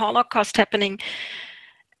with the Holocaust happening.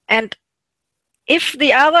 And if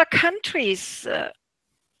the other countries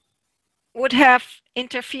would have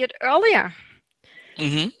interfered earlier.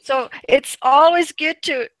 So it's always good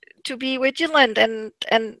to be vigilant and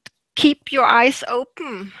keep your eyes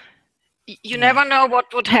open. You never know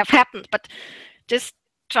what would have happened, but just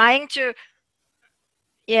trying to,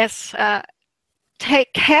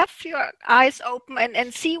 have your eyes open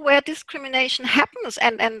and see where discrimination happens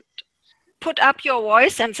and put up your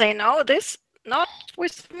voice and say, no, this not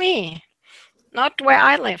with me, not where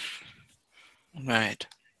I live. Right.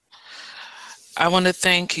 I want to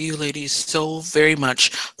thank you ladies so very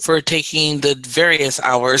much for taking the various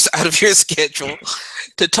hours out of your schedule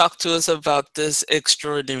to talk to us about this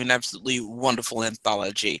extraordinary and absolutely wonderful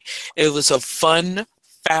anthology. It was a fun,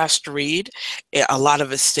 fast read. A lot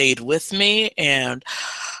of it stayed with me, and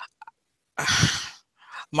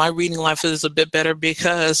my reading life is a bit better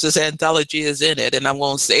because this anthology is in it. And I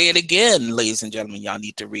won't say it again, ladies and gentlemen, y'all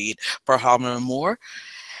need to read Per Harman and More.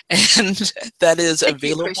 And that is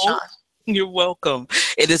available. You're welcome.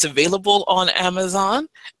 It is available on Amazon,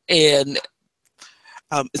 and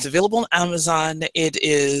it's available on Amazon. It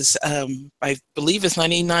is, I believe it's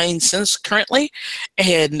 99 cents currently,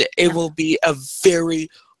 and it will be a very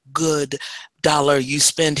good dollar you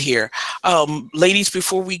spend here. Ladies,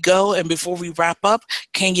 before we go and before we wrap up,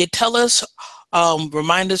 can you tell us,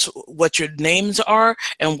 remind us what your names are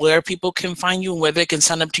and where people can find you and where they can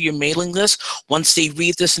sign up to your mailing list once they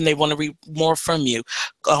read this and they want to read more from you.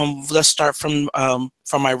 Let's start from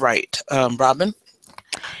my right. Robin?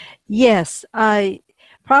 Yes,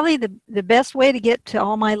 probably the best way to get to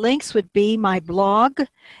all my links would be my blog.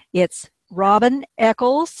 It's Robin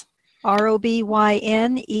Echols,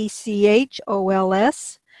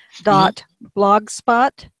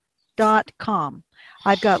 ROBYNECHOLS.blogspot.com.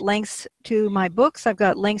 I've got links to my books, I've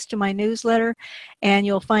got links to my newsletter, and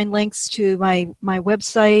you'll find links to my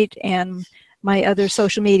website and my other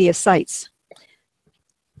social media sites.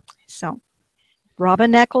 So,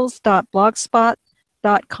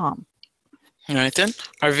 robinechols.blogspot.com. All right then.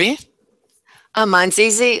 RV? Mine's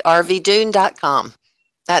easy, rvdune.com.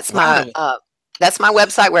 That's my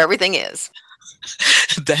website where everything is.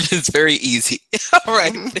 That is very easy. All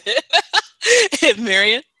right. And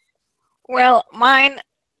Marion? Well, mine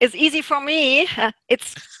is easy for me.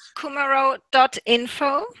 It's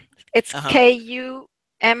kummerow.info. It's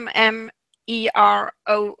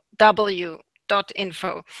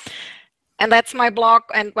KUMMEROW.info. And that's my blog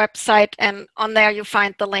and website. And on there you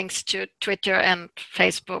find the links to Twitter and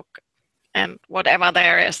Facebook and whatever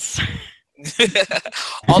there is.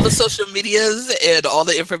 All the social medias and all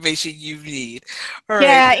the information you need. All right.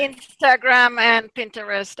 Yeah, Instagram and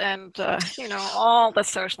Pinterest and, all the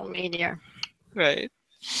social media. Right.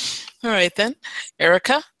 All right then.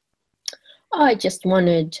 Erica? I just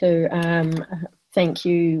wanted to thank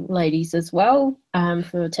you, ladies, as well,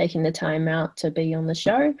 for taking the time out to be on the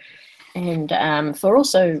show, and for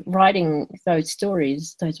also writing those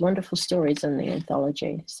stories, those wonderful stories in the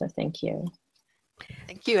anthology. So thank you.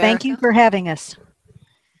 Thank you, Thank you Erica. for having us.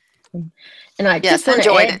 And I Yes, just want to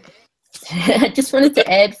enjoyed add, it. I just wanted to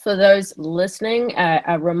add for those listening,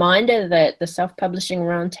 a reminder that the Self-Publishing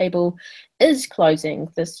Roundtable is closing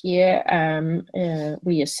this year.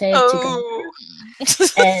 We are sad to go.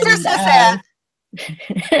 And, We're so sad.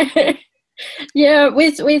 yeah,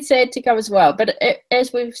 we're sad to go as well. But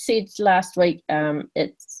as we've said last week,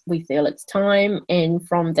 we feel it's time, and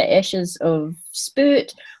from the ashes of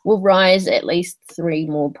SPRT will rise at least 3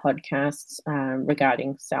 more podcasts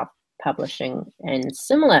regarding self-publishing and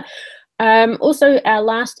similar. Also, our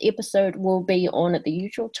last episode will be on at the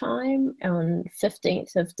usual time on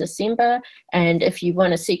 15th of December. And if you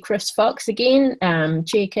want to see Chris Fox again,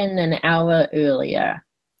 check in an hour earlier.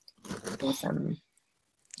 Awesome.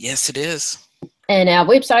 Yes, it is. And our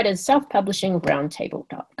website is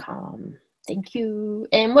selfpublishingroundtable.com. Thank you.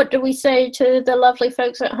 And what do we say to the lovely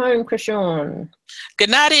folks at home, Krishawn? Good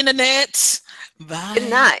night, Internet. Bye. Good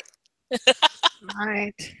night.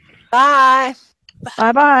 Right. Bye.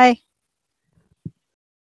 Bye-bye.